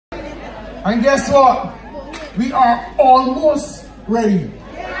And guess what? We are almost ready.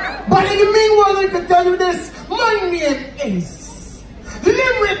 But in the meanwhile, I can tell you this. My name is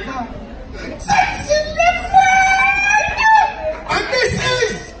Lyrica Tyson Lefford. And this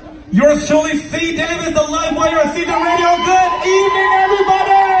is yours truly, C. Davis, the live wire at CJ Radio. Good evening,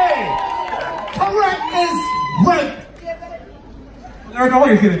 everybody. Correct is right. Lyrica, how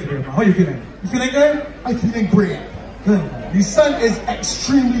are you feeling today? How are you feeling? You feeling good? I'm feeling great. Good. The sun is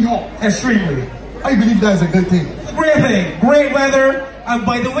extremely hot. Extremely. I believe that's a good thing. Great thing. Great weather. And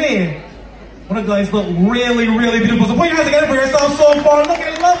by the way, one of the guys look really, really beautiful. So put your hands together for yourself so far.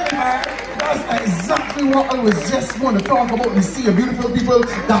 Looking lovely, man. That's exactly what I was just going to talk about. You see a beautiful people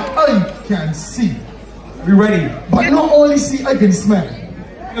that I can see. Are you ready? But not only see, I can smell.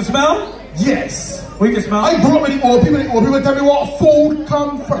 You can smell? Yes. What you can smell? I grew up with the old people. The old people tell me what food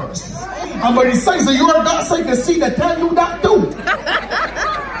come first. And by the size of your guts, I can see that tell you that too.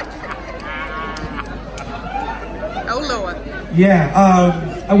 Oh Lord. Yeah,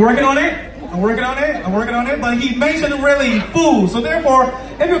 I'm working on it. But he mentioned really food. So therefore,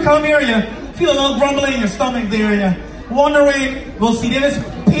 if you come here, you feel a little grumbling in your stomach there, you're wondering, will C. Davis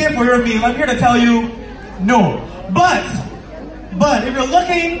pay for your meal? I'm here to tell you, no. But if you're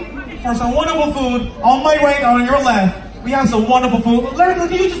looking for some wonderful food, on my right or on your left, we have some wonderful food. Larry,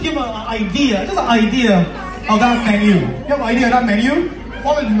 can you just give an idea, just an idea of that menu? You have an idea of that menu?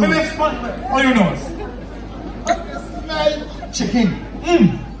 Follow your nose. Follow your nose. Smell chicken.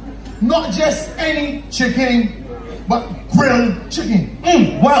 Not just any chicken, but grilled chicken.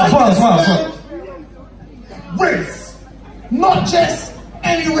 Wow. Ribs. Not just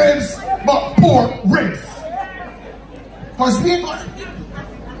any ribs, but pork ribs. Because we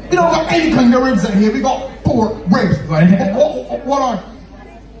don't got any kind of ribs in here. We got pork ribs. What are?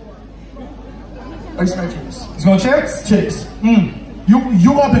 I smell chips. You smell chips? Chips.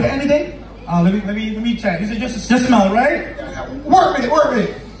 You want to pick anything? Let me check. You said just smell, right? Work with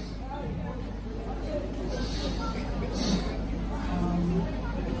it.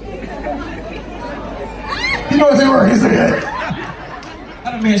 You know what they were again.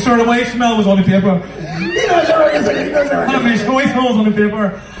 I don't mean sure the way smell was on the paper. You know what they were again. I don't mean sure the way smell was on the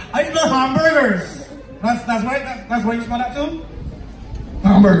paper. I smell hamburgers. That's right. That's where you smell that too.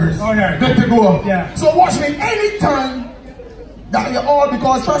 Hamburgers. Oh yeah. Good to go. Yeah. So watch me anytime that you're all,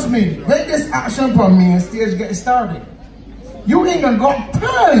 because trust me, when this action from main stage gets started, you ain't gonna got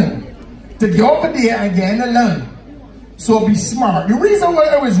time to get over there and get in the line. So be smart. The reason why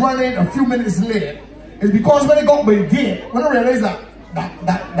I was running a few minutes late is because when I got by the gate, when I realized that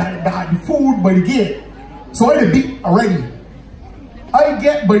the food by the gate, so I had beat already. I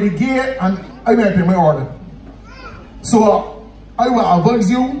get by the gate and I went to pay my order. So I will advise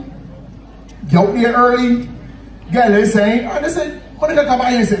you, get out there early, get a little saying, and they said, when they come by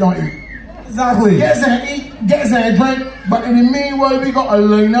here and sit down and eat. Exactly. Get some eat, get some drink, but in the meanwhile, we got a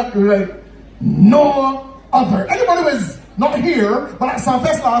lineup like no other. Anybody was not here, but at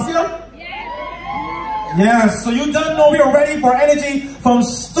Sunfest last year? Yes, so you don't know we are ready for energy from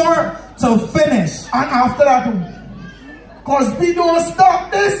start to finish. And after that, because we don't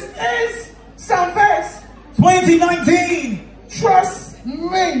stop, this is Sunfest 2019. Trust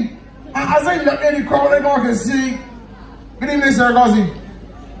me. And as I look in the crowd, I can see, good evening, Sir Ghazi.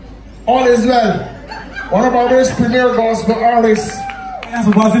 All is well. One of our best premier gospel artists. That's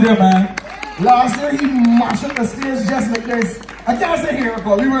what was it there, man. Last year, he marched up the stage just like this. I can't say here,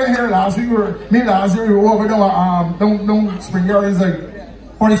 because we weren't here last week. Last year, we were over down Spring Gardens, like,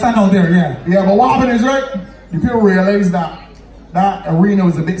 Or they stand out there, yeah. Yeah, but what happened is, right, the people realized that arena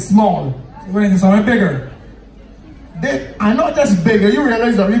was a bit small. We're going to something bigger. And not just bigger, you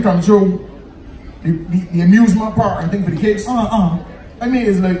realize that we come through the amusement park and thing for the kids. I mean,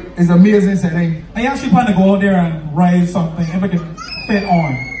 it's amazing setting. I actually plan to go out there and ride something if I can fit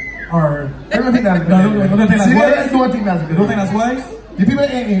on. Or I don't think that's good. don't think that's wise? I don't think that's good. You don't think that's wise? The people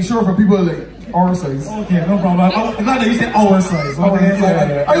ain't sure for people like our size. Okay, no problem. I'm glad that you said our size. Okay,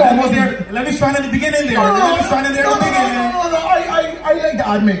 yeah. I almost there. Let me stand in the beginning there. Let me stand in there at the beginning. No, I like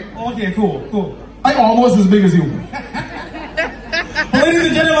to admit. Okay, cool. I almost as big as you. Ladies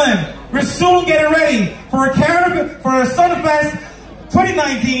and gentlemen, we're soon getting ready for a Sunfest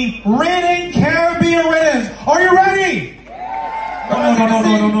 2019 Reigning Caribbean Rhythms. Are you ready? No.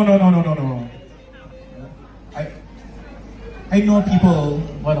 I know people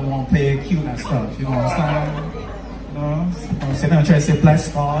want to play cute and stuff, you know what I'm saying? Sit down and try to say bless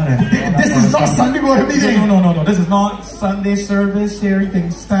God. This is not Sunday going to be there. No. This is not Sunday service here. You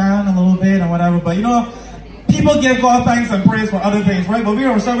can stand a little bit and whatever, but you know, people give God thanks and praise for other things, right? But we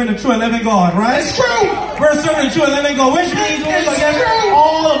are serving the true and living God, right? It's true. We're serving the true and living God, which means we give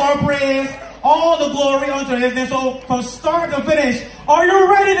all of our praise business. So from start to finish, are you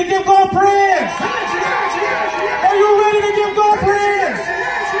ready to give God praise? Are you ready to give God praise?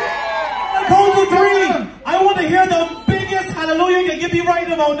 Count to 3. I want to hear the biggest hallelujah you can give me right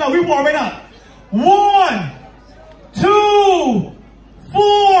about now. We're warming up. 1, 2, 4.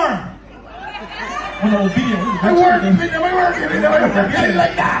 I'm working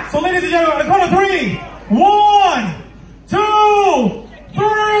like that. So ladies and gentlemen, on the count of 3. 1, 2,